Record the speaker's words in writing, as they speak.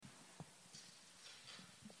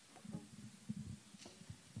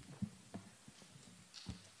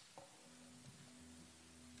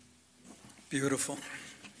Beautiful.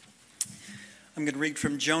 I'm going to read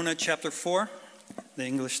from Jonah chapter 4, the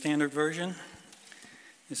English Standard Version.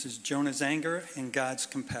 This is Jonah's anger and God's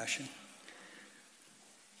compassion.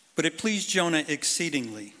 But it pleased Jonah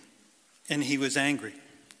exceedingly, and he was angry.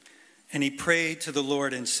 And he prayed to the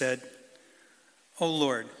Lord and said, O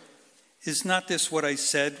Lord, is not this what I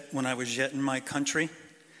said when I was yet in my country?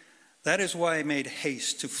 That is why I made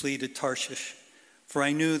haste to flee to Tarshish, for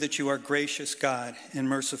I knew that you are gracious God and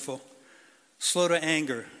merciful, slow to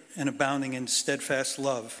anger and abounding in steadfast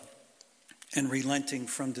love, and relenting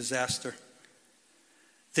from disaster.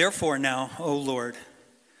 Therefore now, O Lord,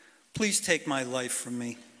 please take my life from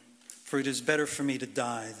me, for it is better for me to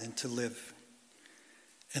die than to live.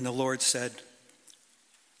 And the Lord said,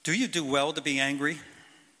 Do you do well to be angry?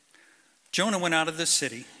 Jonah went out of the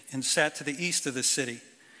city and sat to the east of the city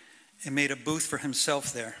and made a booth for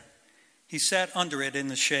himself there. He sat under it in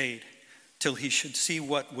the shade till he should see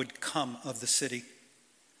what would come of the city.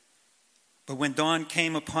 But when dawn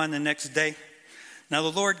came upon the next day, now the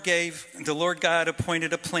Lord God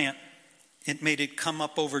appointed a plant. It made it come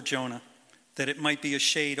up over Jonah, that it might be a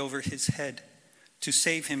shade over his head, to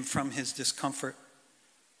save him from his discomfort.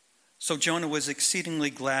 So Jonah was exceedingly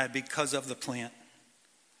glad because of the plant.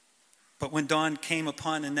 But when dawn came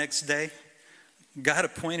upon the next day, God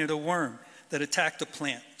appointed a worm that attacked the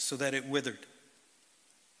plant so that it withered.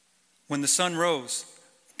 When the sun rose,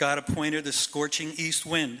 God appointed a scorching east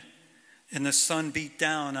wind, and the sun beat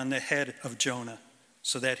down on the head of Jonah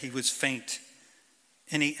so that he was faint.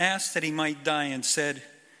 And he asked that he might die and said,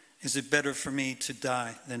 Is it better for me to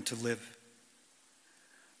die than to live?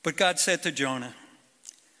 But God said to Jonah,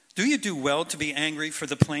 Do you do well to be angry for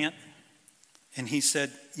the plant? And he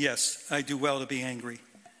said, Yes, I do well to be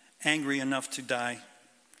angry enough to die.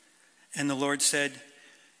 And the Lord said,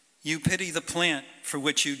 You pity the plant for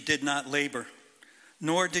which you did not labor,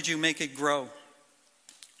 nor did you make it grow,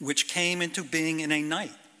 which came into being in a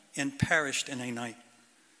night and perished in a night.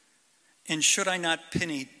 And should I not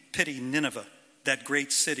pity Nineveh, that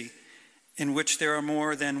great city, in which there are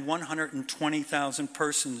more than 120,000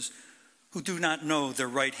 persons who do not know their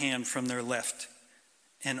right hand from their left,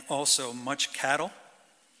 and also much cattle?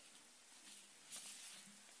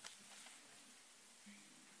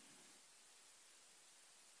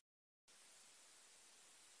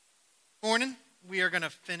 Morning, we are going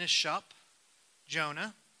to finish up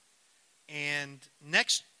Jonah, and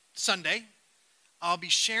next Sunday I'll be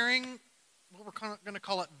sharing what we're going to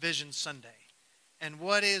call it Vision Sunday, and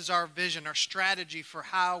what is our vision, our strategy for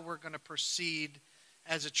how we're going to proceed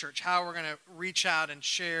as a church, how we're going to reach out and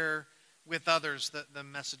share with others the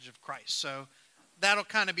message of Christ. So that'll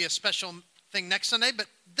kind of be a special thing next Sunday, but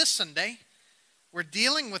this Sunday we're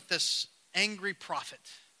dealing with this angry prophet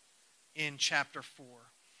in chapter 4.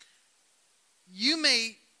 You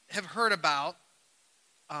may have heard about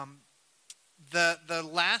the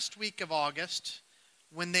last week of August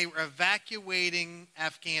when they were evacuating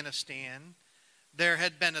Afghanistan. There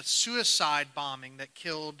had been a suicide bombing that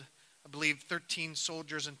killed, I believe, 13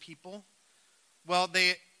 soldiers and people. Well,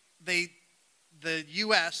 the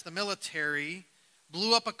U.S., the military,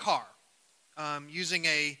 blew up a car using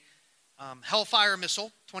a Hellfire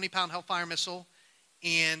missile, 20-pound Hellfire missile,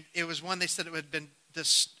 and it was one they said it had been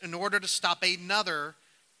in order to stop another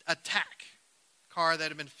attack, car that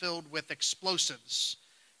had been filled with explosives.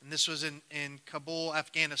 And this was in Kabul,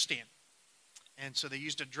 Afghanistan. And so they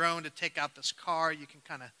used a drone to take out this car. You can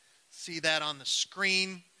kind of see that on the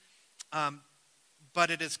screen. But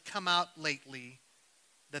it has come out lately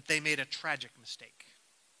that they made a tragic mistake.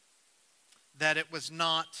 That it was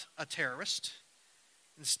not a terrorist.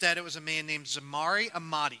 Instead, it was a man named Zamari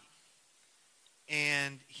Ahmadi.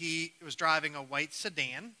 And he was driving a white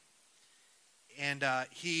sedan, and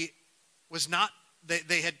he was not,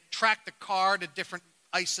 they had tracked the car to different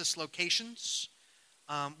ISIS locations.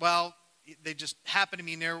 They just happened to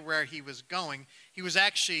be near where he was going. He was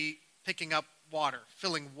actually picking up water,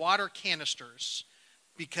 filling water canisters,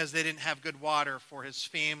 because they didn't have good water for his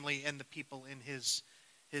family and the people in his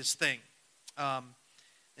thing. And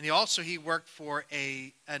he worked for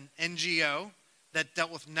an NGO that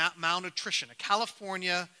dealt with malnutrition, a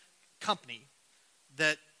California company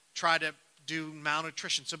that tried to do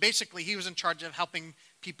malnutrition. So basically, he was in charge of helping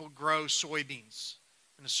people grow soybeans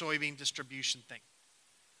and a soybean distribution thing.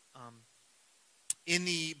 In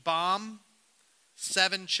the bomb,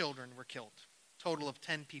 7 children were killed, total of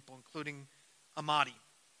 10 people, including Ahmadi.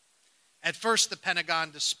 At first, the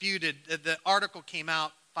Pentagon disputed. The article came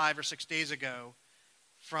out 5 or 6 days ago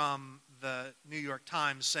from the New York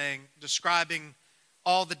Times describing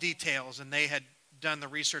all the details, and they had done the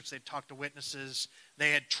research. They'd talked to witnesses. They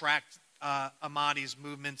had tracked Ahmadi's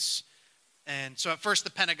movements And so at first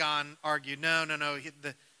the Pentagon argued, no.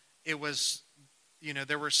 It was,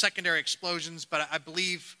 there were secondary explosions, but I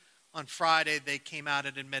believe on Friday they came out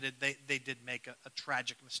and admitted they did make a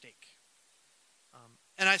tragic mistake.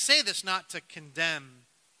 And I say this not to condemn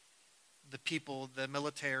the people, the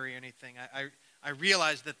military or anything. I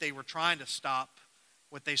realized that they were trying to stop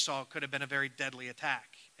what they saw could have been a very deadly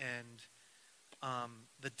attack. And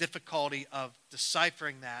the difficulty of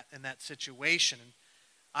deciphering that in that situation. And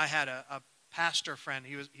I had a pastor friend,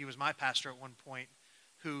 he was my pastor at one point,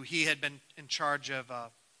 who he had been in charge of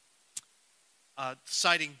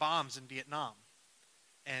sighting bombs in Vietnam.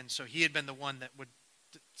 And so he had been the one that would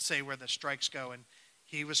say where the strikes go, and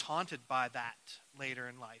he was haunted by that later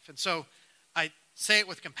in life. And so I say it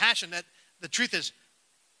with compassion that the truth is,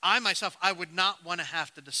 I myself, I would not want to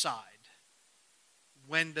have to decide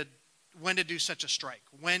when to do such a strike,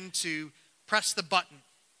 when to press the button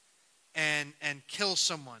and kill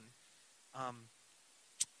someone,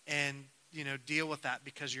 and deal with that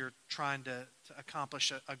because you're trying to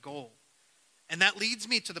accomplish a goal. And that leads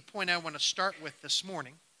me to the point I want to start with this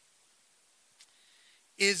morning,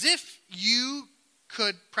 is if you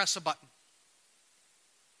could press a button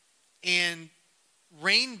and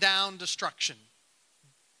rain down destruction,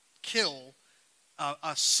 kill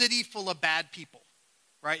a city full of bad people,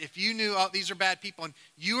 right? If you knew, these are bad people, and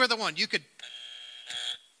you are the one, you could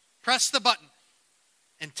press the button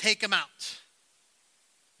and take them out.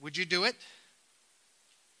 Would you do it?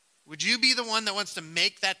 Would you be the one that wants to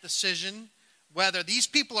make that decision whether these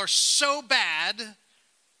people are so bad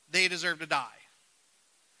they deserve to die?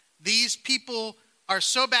 These people are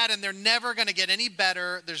so bad and they're never going to get any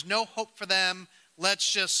better. There's no hope for them.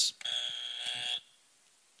 Let's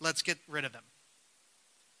get rid of them.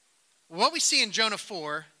 What we see in Jonah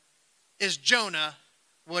 4 is Jonah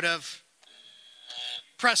would have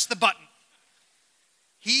pressed the button.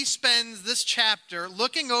 He spends this chapter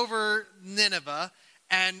looking over Nineveh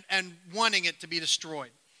and wanting it to be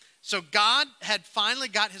destroyed. So God had finally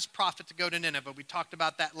got his prophet to go to Nineveh. We talked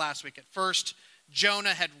about that last week. At first,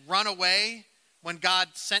 Jonah had run away when God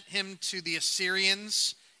sent him to the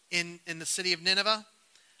Assyrians in the city of Nineveh.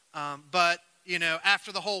 But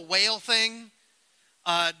after the whole whale thing,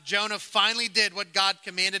 Jonah finally did what God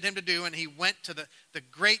commanded him to do, and he went to the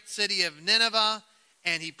great city of Nineveh,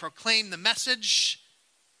 and he proclaimed the message,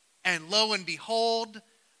 and lo and behold,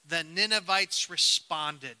 the Ninevites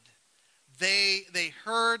responded. They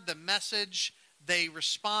heard the message. They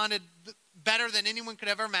responded better than anyone could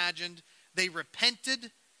ever imagined. They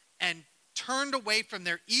repented and turned away from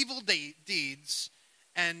their evil deeds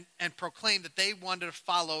and proclaimed that they wanted to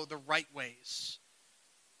follow the right ways.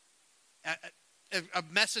 A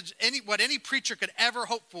message, what any preacher could ever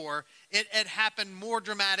hope for, it happened more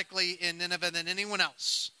dramatically in Nineveh than anyone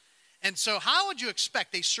else. And so how would you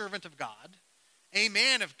expect a servant of God, a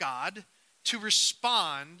man of God, to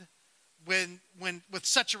respond with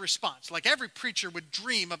such a response? Like every preacher would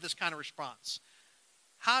dream of this kind of response.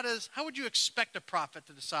 How would you expect a prophet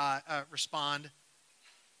to respond?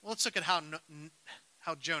 Well, let's look at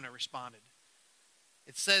how Jonah responded.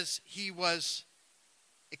 It says he was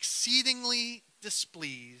exceedingly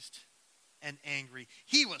displeased and angry.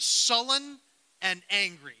 He was sullen and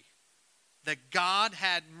angry that God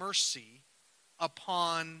had mercy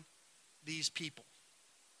upon these people.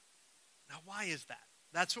 Now, why is that?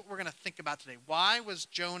 That's what we're going to think about today. Why was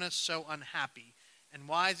Jonah so unhappy? And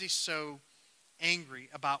why is he so angry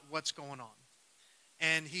about what's going on?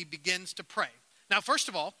 And he begins to pray. Now, first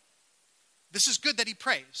of all, this is good that he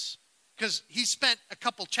prays, because he spent a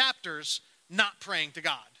couple chapters not praying to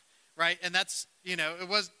God, right? And that's,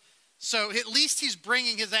 so at least he's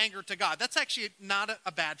bringing his anger to God. That's actually not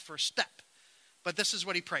a bad first step. But this is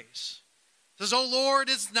what he prays. He says, "O Lord,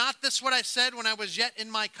 is not this what I said when I was yet in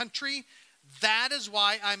my country? That is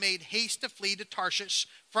why I made haste to flee to Tarshish,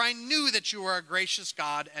 for I knew that you are a gracious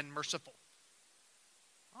God and merciful."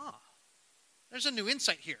 There's a new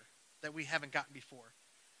insight here that we haven't gotten before.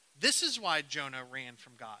 This is why Jonah ran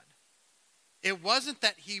from God. It wasn't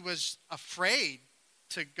that he was afraid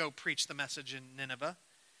to go preach the message in Nineveh.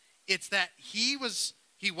 It's that he was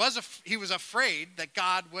afraid that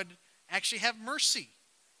God would actually have mercy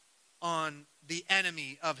on the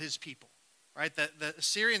enemy of his people. Right? The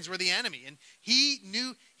Assyrians were the enemy, and he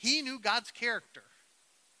knew God's character.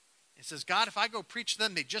 He says, God, if I go preach to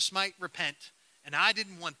them, they just might repent, and I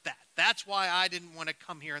didn't want that. That's why I didn't want to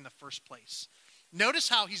come here in the first place. Notice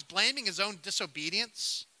how he's blaming his own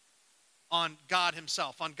disobedience on God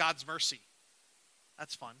himself, on God's mercy.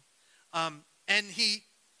 That's fun. And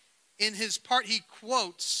in his part, he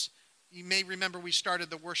quotes, you may remember we started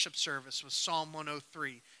the worship service with Psalm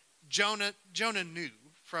 103. Jonah knew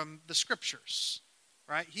from the scriptures,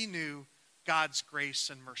 right? He knew God's grace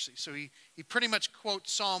and mercy. So he pretty much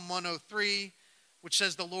quotes Psalm 103, which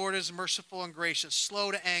says, the Lord is merciful and gracious, slow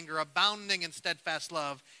to anger, abounding in steadfast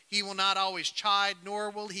love. He will not always chide, nor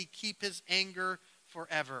will he keep his anger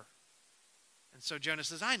forever. And so Jonah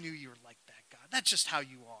says, I knew you were like that, God. That's just how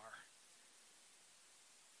you are.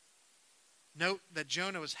 Note that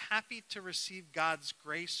Jonah was happy to receive God's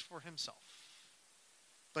grace for himself,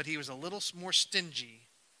 but he was a little more stingy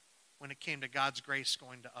when it came to God's grace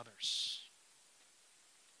going to others.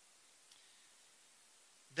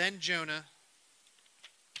 Then Jonah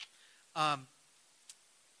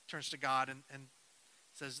turns to God and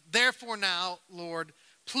says, therefore now, Lord,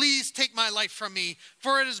 please take my life from me,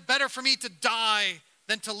 for it is better for me to die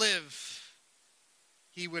than to live.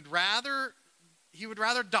 He would rather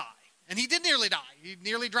die. And he did nearly die. He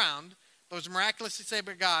nearly drowned, but was miraculously saved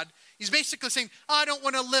by God. He's basically saying, I don't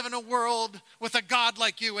want to live in a world with a God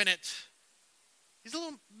like you in it. He's a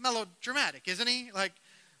little melodramatic, isn't he? Like,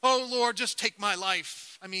 oh, Lord, just take my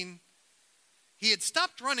life. I mean, he had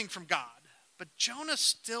stopped running from God, but Jonah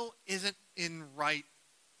still isn't in right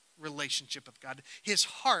relationship with God. His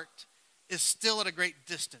heart is still at a great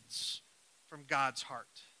distance from God's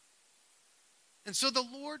heart. And so the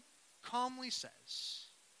Lord calmly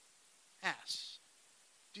asks,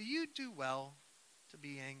 do you do well to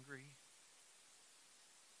be angry?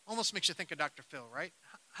 Almost makes you think of Dr. Phil, right?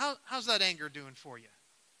 How's that anger doing for you?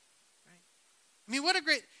 Right? I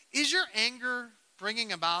mean, is your anger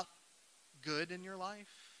bringing about good in your life?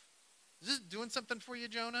 Is this doing something for you,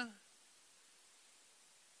 Jonah?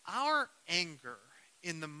 Our anger,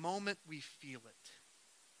 in the moment we feel it,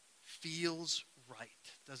 feels right,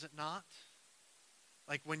 does it not?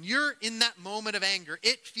 Like when you're in that moment of anger,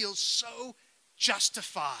 it feels so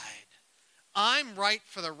justified. I'm right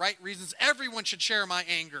for the right reasons. Everyone should share my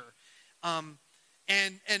anger. And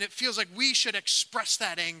it feels like we should express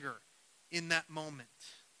that anger in that moment.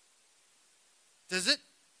 Does it,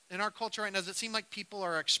 in our culture right now, does it seem like people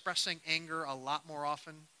are expressing anger a lot more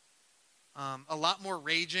often? A lot more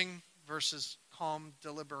raging versus calm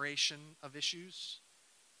deliberation of issues?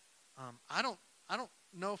 I don't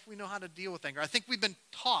know if we know how to deal with anger. I think we've been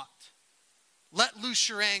taught, let loose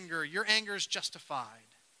your anger. Your anger is justified.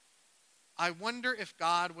 I wonder if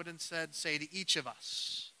God would instead say to each of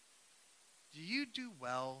us, do you do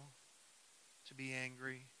well to be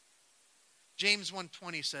angry? James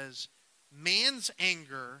 1:20 says, man's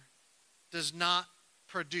anger does not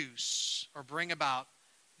produce or bring about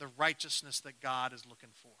the righteousness that God is looking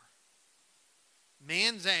for.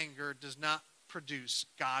 Man's anger does not produce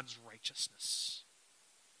God's righteousness.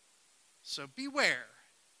 So beware.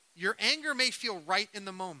 Your anger may feel right in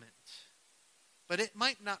the moment, but it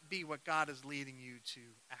might not be what God is leading you to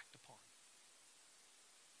act upon.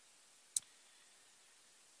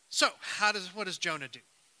 So, what does Jonah do?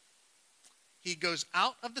 He goes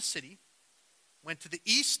out of the city, went to the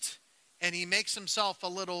east, and he makes himself a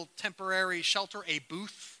little temporary shelter, a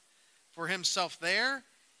booth for himself there,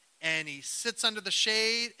 and he sits under the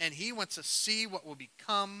shade, and he wants to see what will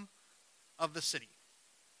become of the city.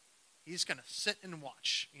 He's going to sit and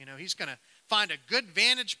watch. He's going to find a good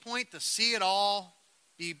vantage point to see it all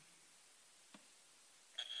be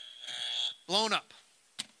blown up.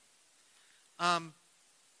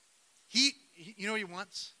 You know what he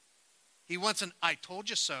wants? He wants an I told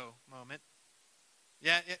you so moment.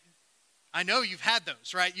 Yeah, I know you've had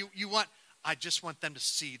those, right? I just want them to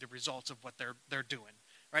see the results of what they're doing,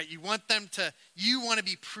 right? You want to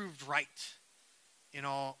be proved right in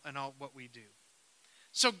all what we do.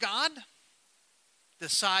 So God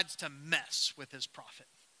decides to mess with his prophet.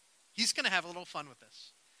 He's going to have a little fun with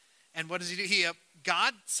this. And what does he do?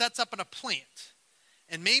 God sets up a plant.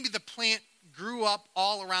 And maybe the plant grew up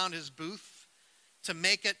all around his booth to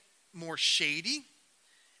make it more shady.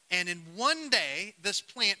 And in one day, this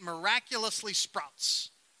plant miraculously sprouts.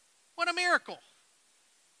 What a miracle.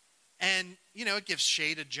 And, it gives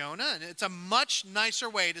shade to Jonah. And it's a much nicer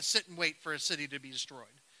way to sit and wait for a city to be destroyed.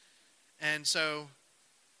 And so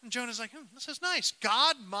Jonah's like, this is nice.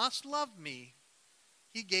 God must love me.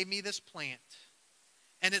 He gave me this plant.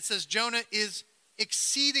 And it says Jonah is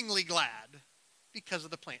exceedingly glad because of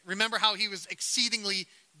the plant. Remember how he was exceedingly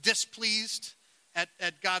displeased at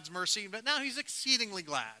God's mercy? But now he's exceedingly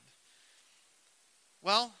glad.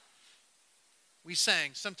 Well, we sang,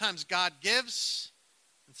 sometimes God gives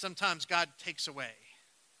and sometimes God takes away.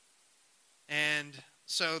 And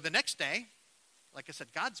so the next day, like I said,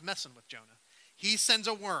 God's messing with Jonah. He sends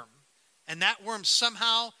a worm, and that worm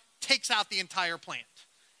somehow takes out the entire plant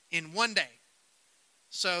in one day.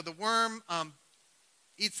 So the worm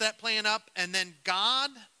eats that plant up, and then God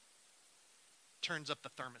turns up the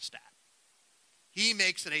thermostat. He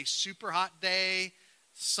makes it a super hot day,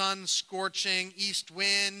 sun scorching, east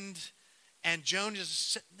wind, and Jonah is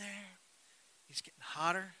sitting there. He's getting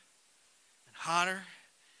hotter and hotter,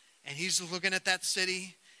 and he's looking at that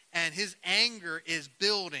city, and his anger is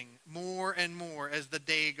building more and more as the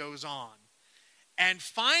day goes on. And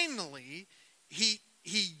finally, he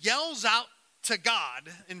yells out to God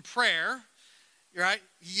in prayer, right?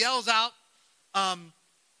 He yells out,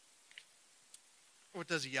 what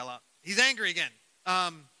does he yell out? He's angry again.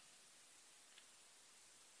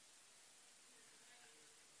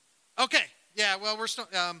 Okay, yeah, well, we're still,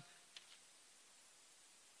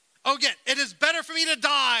 again, it is better for me to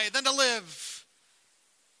die than to live.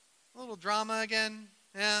 A little drama again,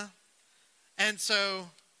 yeah. And so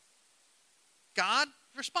God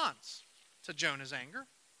responds to Jonah's anger.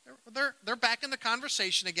 They're back in the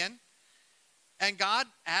conversation again. And God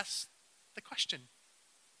asks the question,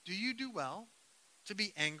 do you do well to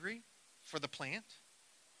be angry for the plant?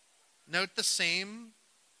 Note the same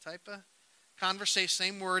type of conversation,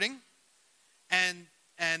 same wording.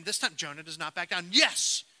 And this time Jonah does not back down.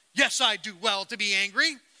 Yes, I do well to be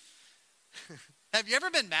angry. Have you ever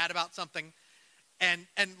been mad about something and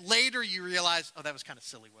later you realize, oh, that was kind of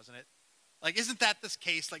silly, wasn't it? Like, isn't that this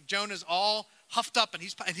case? Like, Jonah's all huffed up and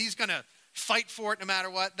he's going to fight for it no matter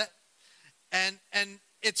what. And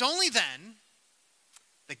it's only then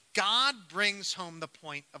that God brings home the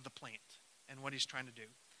point of the plant and what he's trying to do.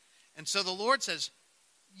 And so the Lord says,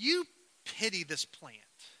 you pity this plant.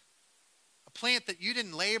 A plant that you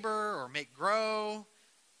didn't labor or make grow.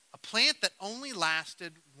 A plant that only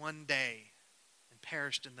lasted one day and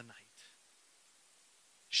perished in the night.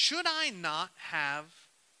 Should I not have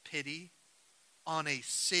pity on a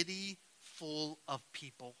city full of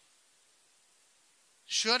people?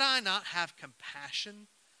 Should I not have compassion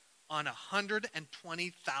on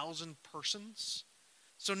 120,000 persons?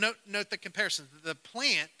 So note the comparison. The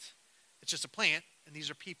plant, it's just a plant, and these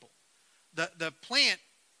are people. The plant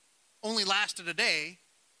only lasted a day.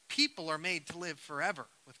 People are made to live forever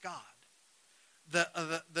with God.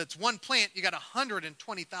 That's one plant, you got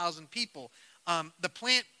 120,000 people. The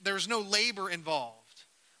plant, there's no labor involved.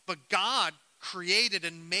 But God created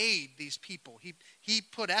and made these people. He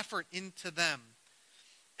put effort into them.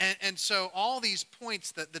 And so all these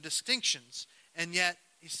points, the distinctions, and yet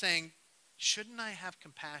he's saying, shouldn't I have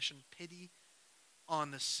compassion, pity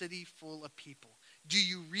on the city full of people? Do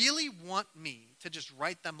you really want me to just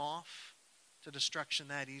write them off to destruction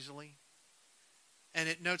that easily? And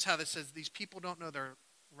it notes how this says, these people don't know their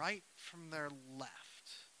right from their left.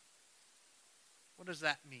 What does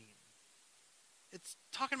that mean? It's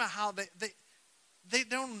talking about how they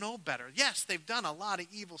don't know better. Yes, they've done a lot of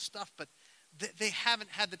evil stuff, but they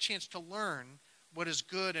haven't had the chance to learn what is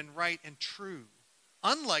good and right and true.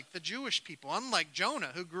 Unlike the Jewish people, unlike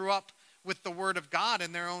Jonah, who grew up with the word of God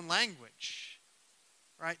in their own language.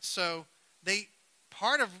 Right? So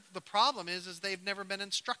part of the problem is they've never been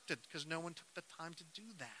instructed because no one took the time to do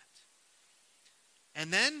that.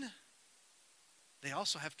 And then they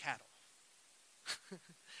also have cattle.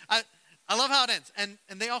 I love how it ends. And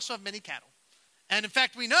they also have many cattle. And in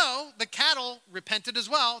fact, we know the cattle repented as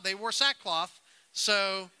well. They wore sackcloth.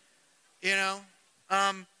 So,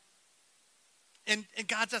 and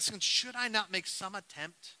God's asking, should I not make some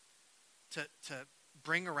attempt to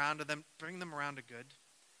bring them around to good?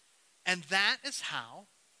 And that is how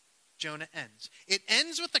Jonah ends. It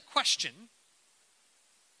ends with a question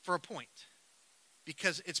for a point.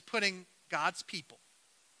 Because it's putting God's people,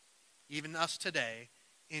 even us today,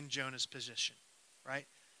 in Jonah's position. Right?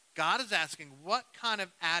 God is asking, what kind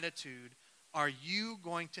of attitude are you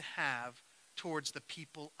going to have towards the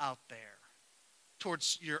people out there?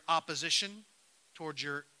 Towards your opposition, towards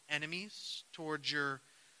your enemies, towards your,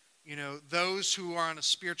 those who are on a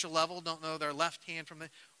spiritual level, don't know their left hand from the...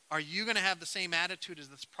 Are you going to have the same attitude as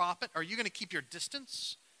this prophet? Are you going to keep your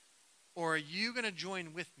distance? Or are you going to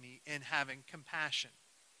join with me in having compassion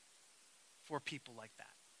for people like that?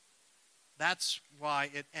 That's why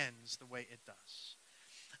it ends the way it does.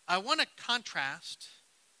 I want to contrast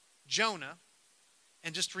Jonah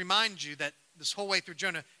and just remind you that this whole way through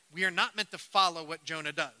Jonah, we are not meant to follow what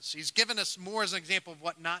Jonah does. He's given us more as an example of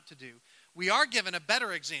what not to do. We are given a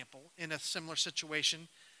better example in a similar situation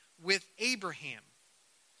with Abraham.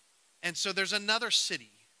 And so there's another city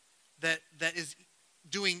that is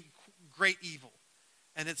doing great evil.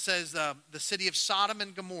 And it says the city of Sodom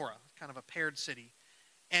and Gomorrah, kind of a paired city.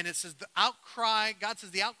 And it says God says,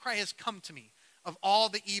 the outcry has come to me of all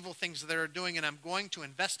the evil things that they're doing, and I'm going to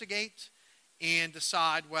investigate and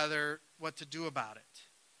decide what to do about it.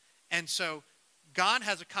 And so God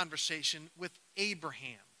has a conversation with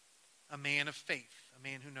Abraham a man of faith, a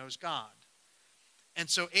man who knows God. And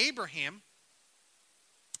so Abraham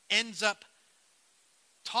ends up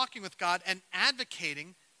talking with God and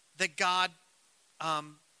advocating that God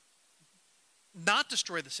not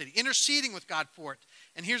destroy the city, interceding with God for it.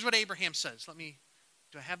 And here's what Abraham says.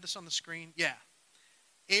 Do I have this on the screen? Yeah.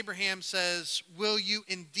 Abraham says, will you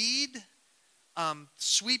indeed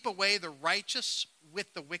sweep away the righteous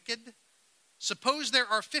with the wicked? Suppose there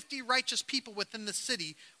are 50 righteous people within the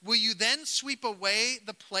city. Will you then sweep away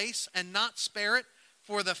the place and not spare it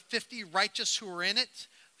for the 50 righteous who are in it?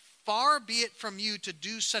 Far be it from you to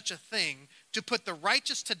do such a thing, to put the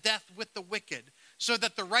righteous to death with the wicked, so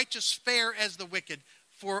that the righteous fare as the wicked.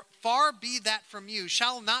 For far be that from you.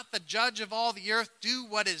 Shall not the judge of all the earth do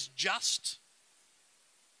what is just?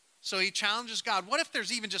 So he challenges God. What if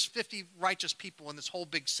there's even just 50 righteous people in this whole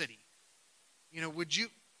big city?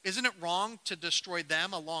 Isn't it wrong to destroy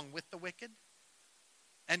them along with the wicked?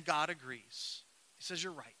 And God agrees. He says,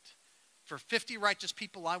 you're right. For 50 righteous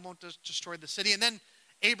people, I won't destroy the city. And then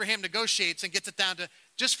Abraham negotiates and gets it down to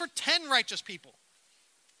just for 10 righteous people,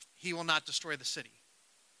 he will not destroy the city.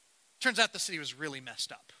 Turns out the city was really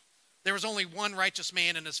messed up. There was only one righteous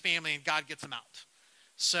man and his family, and God gets him out.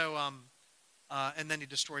 So, and then he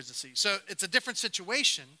destroys the city. So it's a different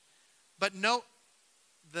situation, but note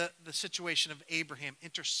the situation of Abraham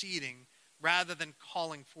interceding rather than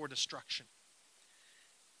calling for destruction.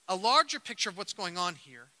 A larger picture of what's going on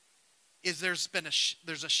here is there's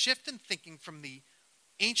a shift in thinking from the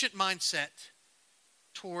ancient mindset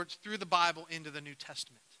through the Bible into the New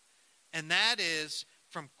Testament. And that is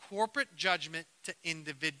from corporate judgment to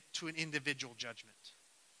an individual judgment.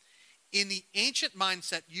 In the ancient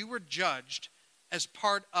mindset, you were judged as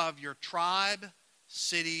part of your tribe,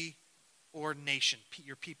 city, or nation,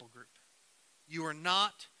 your people group. You are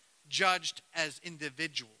not judged as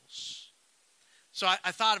individuals. So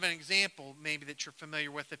I thought of an example maybe that you're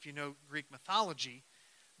familiar with if you know Greek mythology.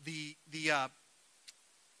 The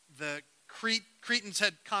Cretans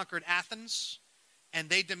had conquered Athens, and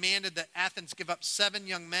they demanded that Athens give up 7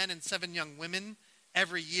 young men and 7 young women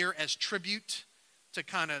every year as tribute to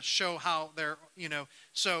kind of show how they're,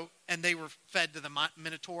 and they were fed to the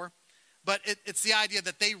Minotaur. But it's the idea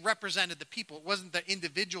that they represented the people. It wasn't the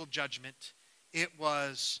individual judgment. It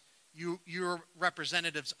was you're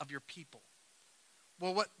representatives of your people.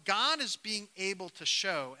 Well, what God is being able to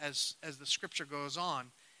show as the scripture goes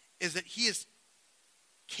on is that he is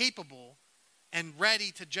capable and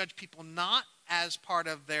ready to judge people not as part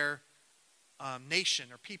of their nation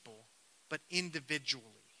or people, but individually.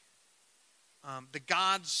 The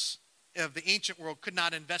gods of the ancient world could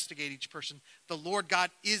not investigate each person. The Lord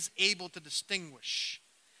God is able to distinguish.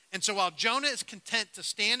 And so while Jonah is content to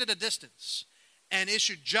stand at a distance and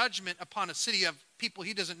issue judgment upon a city of people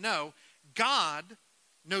he doesn't know, God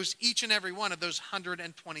knows each and every one of those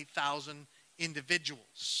 120,000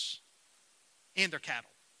 individuals and their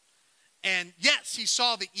cattle. And yes, he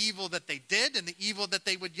saw the evil that they did and the evil that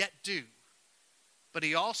they would yet do. But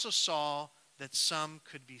he also saw that some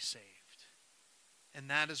could be saved. And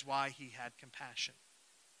that is why he had compassion.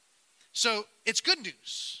 So it's good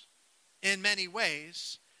news in many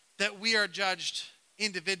ways that we are judged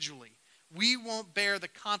individually. We won't bear the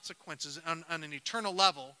consequences on an eternal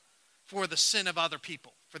level for the sin of other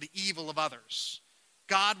people, for the evil of others.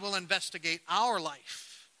 God will investigate our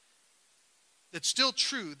life. It's still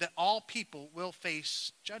true that all people will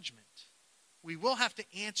face judgment. We will have to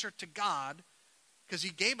answer to God because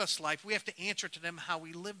he gave us life. We have to answer to them how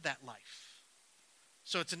we live that life.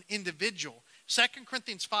 So it's an individual. 2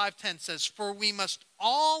 Corinthians 5:10 says, for we must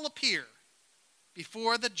all appear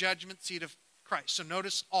before the judgment seat of Christ. So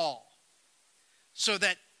notice all. So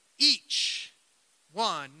that each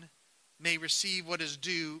one may receive what is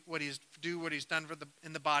due, what he's done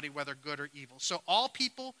in the body, whether good or evil. So all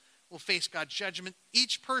people will face God's judgment.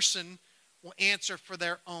 Each person will answer for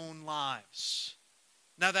their own lives.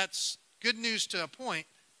 Now that's good news to a point,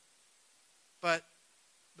 but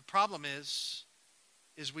the problem is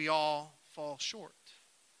we all fall short.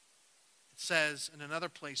 It says in another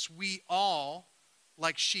place, we all,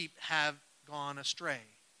 like sheep, have gone astray.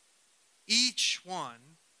 Each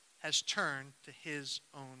one has turned to his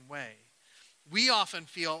own way. We often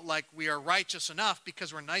feel like we are righteous enough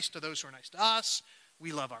because we're nice to those who are nice to us.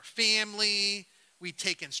 We love our family. We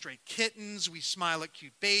take in stray kittens. We smile at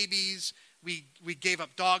cute babies. We gave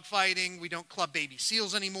up dog fighting. We don't club baby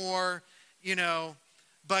seals anymore,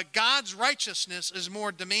 But God's righteousness is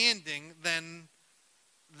more demanding than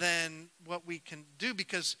what we can do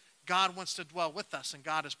because God wants to dwell with us and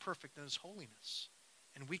God is perfect in his holiness.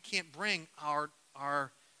 And we can't bring our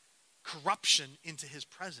corruption into his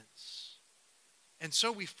presence. And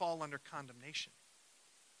so we fall under condemnation.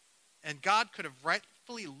 And God could have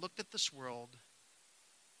rightfully looked at this world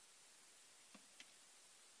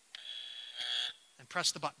and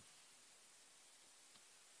pressed the button.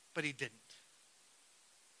 But he didn't.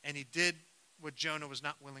 And he did what Jonah was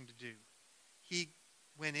not willing to do. He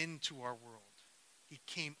went into our world. He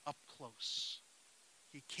came up close.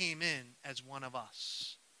 He came in as one of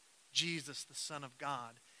us. Jesus, the Son of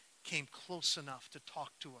God, came close enough to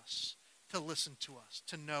talk to us, to listen to us,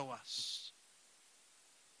 to know us.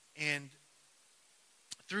 And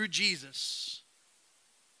through Jesus,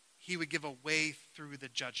 he would give a way through the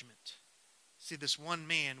judgment. See, this one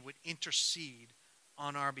man would intercede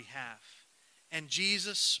on our behalf. And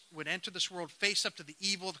Jesus would enter this world, face up to the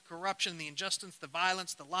evil, the corruption, the injustice, the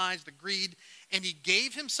violence, the lies, the greed. And he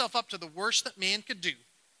gave himself up to the worst that man could do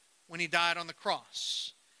when he died on the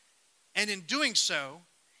cross. And in doing so,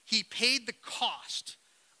 he paid the cost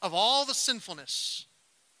of all the sinfulness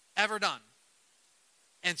ever done.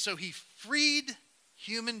 And so he freed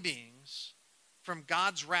human beings from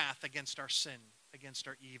God's wrath against our sin, against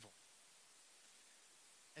our evil.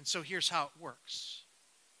 And so here's how it works.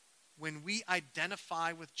 When we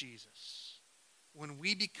identify with Jesus, when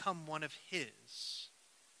we become one of his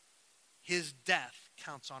death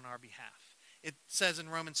counts on our behalf. It says in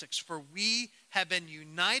Romans 6, for we have been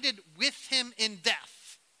united with him in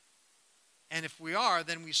death. And if we are,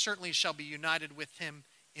 then we certainly shall be united with him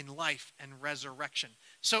in life and resurrection.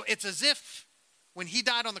 So it's as if when he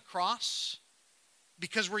died on the cross,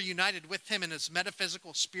 because we're united with him in his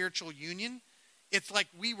metaphysical spiritual union, it's like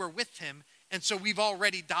we were with him, and so we've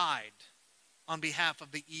already died on behalf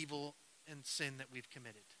of the evil and sin that we've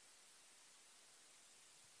committed.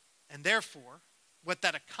 And therefore, what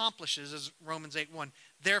that accomplishes is Romans 8:1.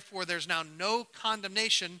 Therefore, there's now no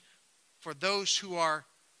condemnation for those who are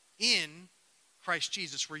in Christ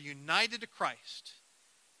Jesus. We're united to Christ.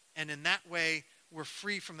 And in that way, we're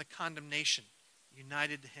free from the condemnation,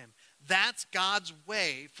 united to him. That's God's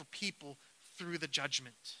way for people through the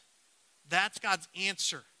judgment. That's God's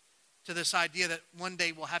answer to this idea that one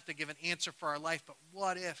day we'll have to give an answer for our life. But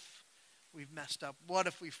what if we've messed up? What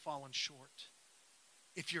if we've fallen short?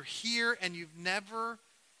 If you're here and you've never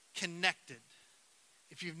connected,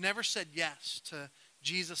 if you've never said yes to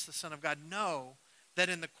Jesus, the Son of God, know that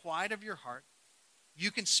in the quiet of your heart,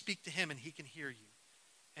 you can speak to him and he can hear you.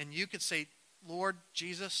 And you could say, Lord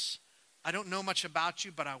Jesus, I don't know much about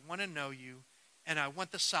you, but I want to know you, and I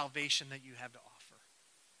want the salvation that you have to offer.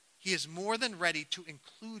 He is more than ready to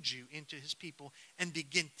include you into his people and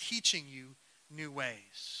begin teaching you new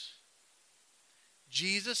ways.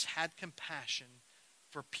 Jesus had compassion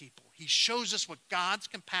for people. He shows us what God's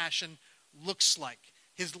compassion looks like.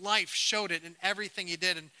 His life showed it in everything he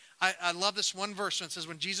did. And I love this one verse when it says,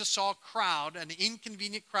 when Jesus saw a crowd, an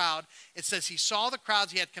inconvenient crowd, it says he saw the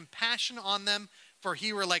crowds, he had compassion on them, for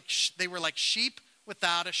they were like sheep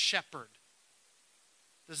without a shepherd.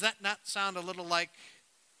 Does that not sound a little like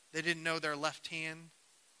they didn't know their left hand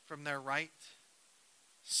from their right?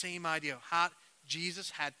 Same idea.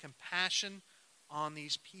 Jesus had compassion on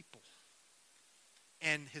these people.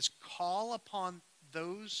 And his call upon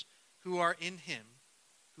those who are in him,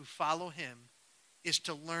 who follow him, is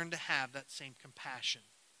to learn to have that same compassion.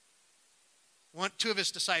 Two of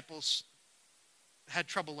his disciples had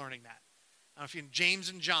trouble learning that. I don't know if you know, James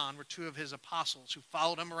and John were two of his apostles who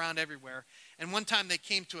followed him around everywhere. And one time they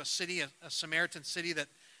came to a city, a Samaritan city, that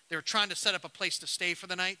they were trying to set up a place to stay for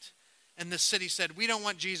the night. And this city said, we don't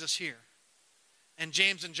want Jesus here. And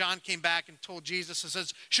James and John came back and told Jesus, and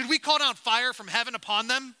says, should we call down fire from heaven upon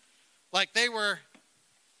them? Like they were,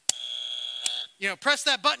 press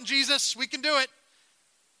that button, Jesus, we can do it.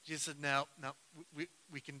 Jesus said, no,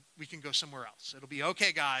 we can go somewhere else. It'll be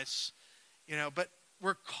okay, guys. But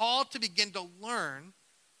we're called to begin to learn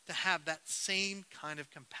to have that same kind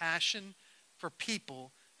of compassion for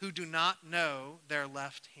people who do not know their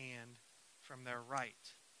left hand from their right.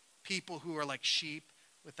 People who are like sheep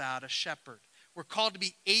without a shepherd. We're called to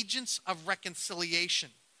be agents of reconciliation.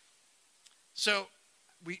 So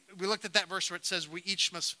we looked at that verse where it says we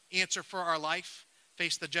each must answer for our life,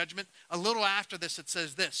 face the judgment. A little after this it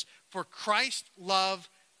says this, for Christ's love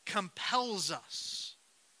compels us.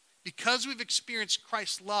 Because we've experienced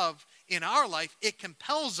Christ's love in our life, it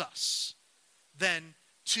compels us then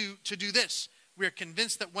to do this. We are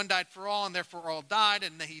convinced that one died for all, and therefore all died,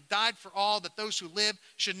 and that he died for all, that those who live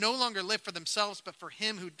should no longer live for themselves, but for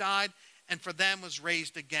him who died and for them was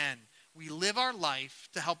raised again. We live our life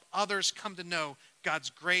to help others come to know God's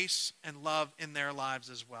grace and love in their lives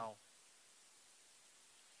as well.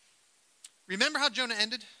 Remember how Jonah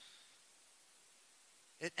ended?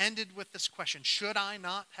 It ended with this question, should I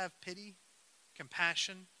not have pity,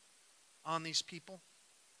 compassion on these people.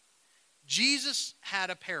 Jesus had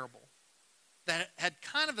a parable that had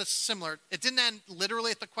kind of a similar, it didn't end literally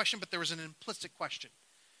at the question, but there was an implicit question.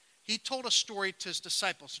 He told a story to his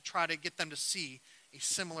disciples to try to get them to see a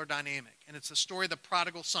similar dynamic. And it's the story of the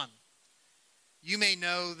prodigal son. You may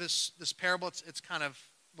know this parable. It's kind of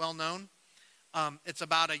well known. It's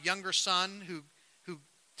about a younger son who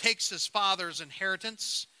takes his father's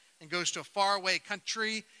inheritance and goes to a faraway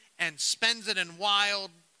country and spends it in wild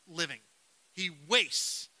living. He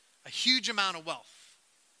wastes a huge amount of wealth.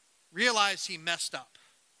 Realize he messed up.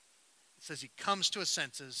 It says he comes to his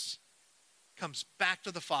senses, comes back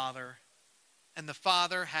to the father, and the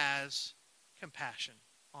father has compassion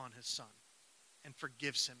on his son and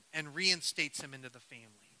forgives him and reinstates him into the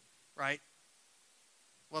family, right?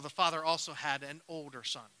 Well, the father also had an older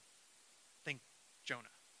son. Think Jonah,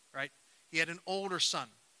 right? He had an older son.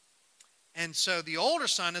 And so the older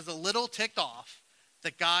son is a little ticked off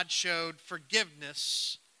that God showed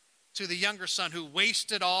forgiveness to the younger son who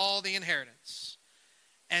wasted all the inheritance.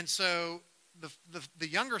 And so the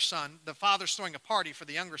younger son, the father's throwing a party for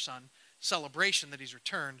the younger son, celebration that he's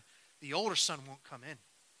returned. The older son won't come in.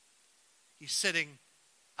 He's sitting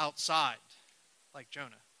outside like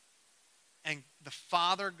Jonah. And the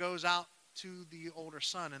father goes out to the older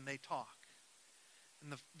son and they talk.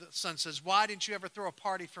 And the son says, why didn't you ever throw a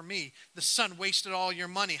party for me? The son wasted all your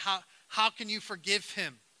money. How can you forgive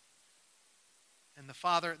him? And the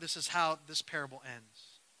father, this is how this parable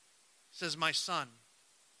ends. It says, my son,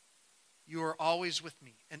 you are always with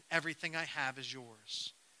me, and everything I have is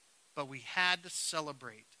yours. But we had to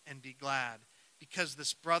celebrate and be glad, because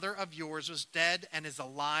this brother of yours was dead and is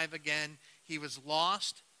alive again. He was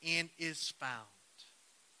lost and is found.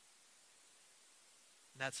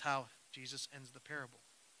 And that's how Jesus ends the parable.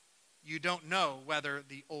 You don't know whether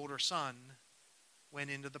the older son went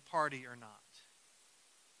into the party or not,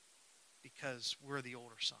 because we're the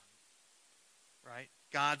older son, right?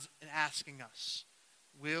 God's asking us,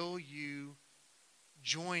 will you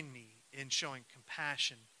join me in showing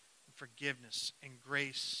compassion and forgiveness and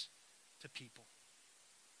grace to people?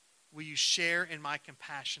 Will you share in my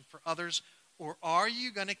compassion for others, or are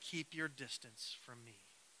you going to keep your distance from me?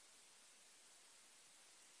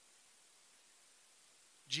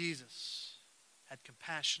 Jesus had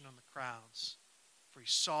compassion on the crowds, for he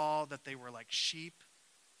saw that they were like sheep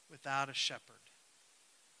without a shepherd.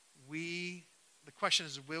 The question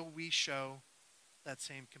is, will we show that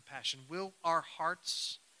same compassion? Will our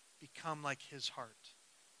hearts become like his heart?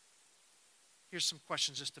 Here's some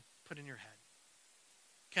questions just to put in your head.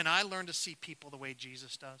 Can I learn to see people the way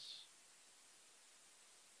Jesus does?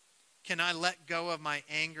 Can I let go of my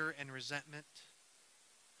anger and resentment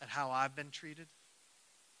at how I've been treated?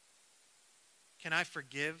 Can I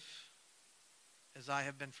forgive as I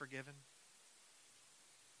have been forgiven?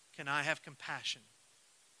 Can I have compassion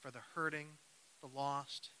for the hurting, the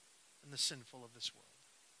lost, and the sinful of this world?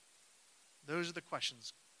 Those are the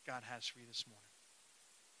questions God has for you this morning.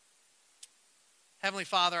 Heavenly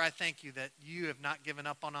Father, I thank you that you have not given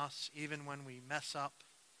up on us even when we mess up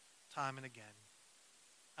time and again.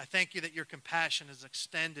 I thank you that your compassion is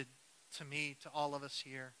extended to me, to all of us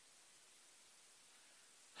here.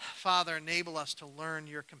 Father, enable us to learn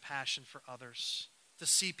your compassion for others, to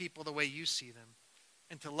see people the way you see them,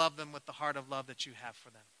 and to love them with the heart of love that you have for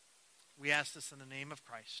them. We ask this in the name of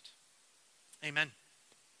Christ. Amen.